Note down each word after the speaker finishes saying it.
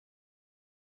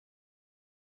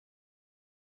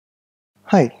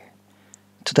Hi,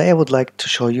 today I would like to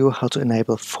show you how to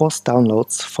enable forced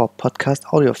downloads for podcast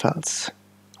audio files.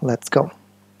 Let's go.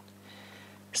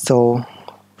 So,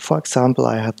 for example,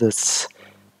 I have this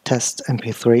test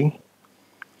MP3,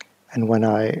 and when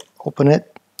I open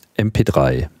it,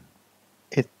 MP3.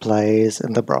 it plays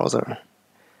in the browser.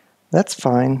 That's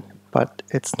fine, but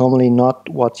it's normally not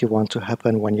what you want to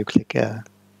happen when you click a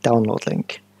download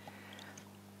link.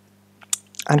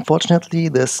 Unfortunately,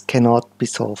 this cannot be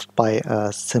solved by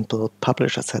a simple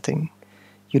publisher setting.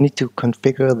 You need to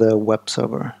configure the web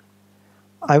server.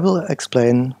 I will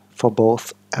explain for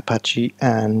both Apache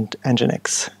and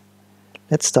nginx.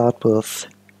 Let's start with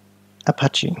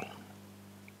Apache.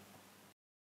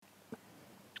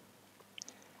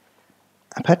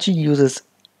 Apache uses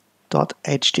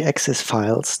 .htaccess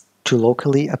files to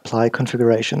locally apply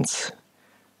configurations.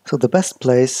 So the best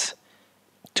place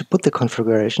to put the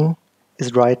configuration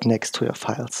is right next to your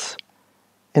files.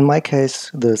 In my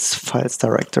case, this files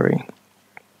directory.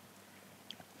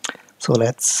 So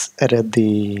let's edit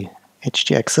the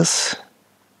htaccess.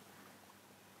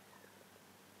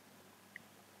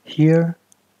 Here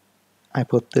I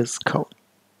put this code.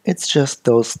 It's just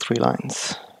those 3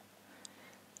 lines.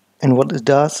 And what it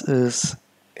does is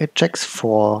it checks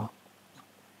for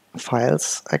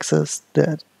files access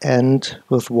that end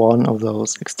with one of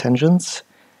those extensions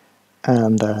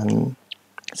and then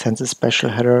sends a special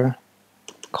header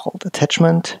called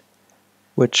attachment,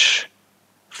 which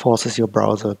forces your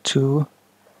browser to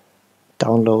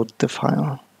download the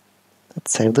file.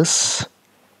 Let's save this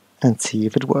and see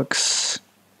if it works.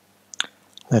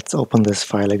 Let's open this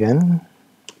file again.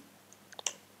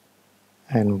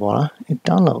 And voila, it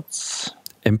downloads.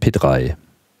 MP3.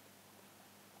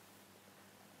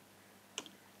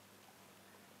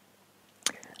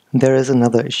 There is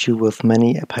another issue with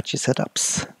many Apache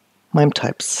setups: MIME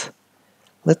types.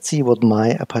 Let's see what my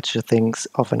Apache thinks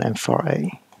of an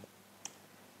M4A.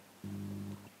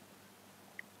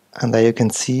 And there you can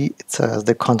see it says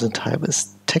the content type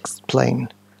is text plain.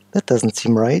 That doesn't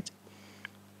seem right.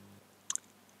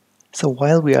 So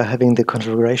while we are having the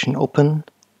configuration open,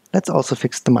 let's also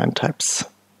fix the MIME types.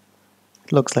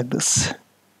 It looks like this.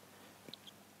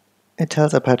 It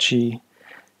tells Apache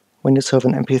when you serve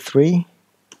an MP3,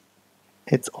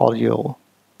 it's audio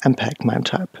MPEG MIME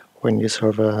type. When you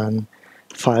serve a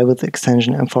file with the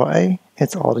extension M4A,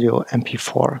 it's audio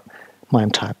MP4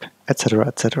 MIME type, etc.,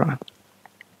 etc.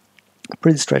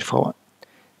 Pretty straightforward.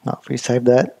 Now if we save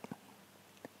that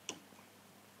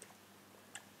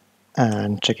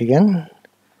and check again,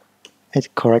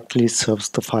 it correctly serves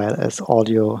the file as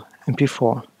audio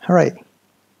MP4. Hooray!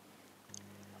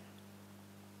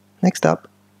 Next up,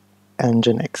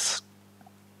 nginx.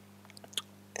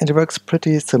 It works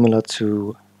pretty similar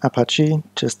to Apache,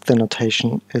 just the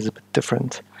notation is a bit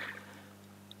different.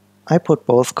 I put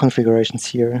both configurations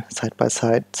here side by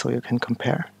side so you can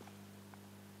compare.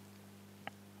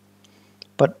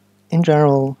 But in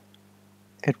general,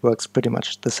 it works pretty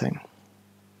much the same.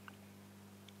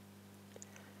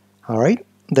 Alright,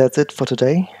 that's it for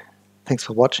today. Thanks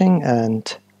for watching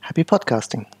and happy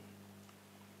podcasting.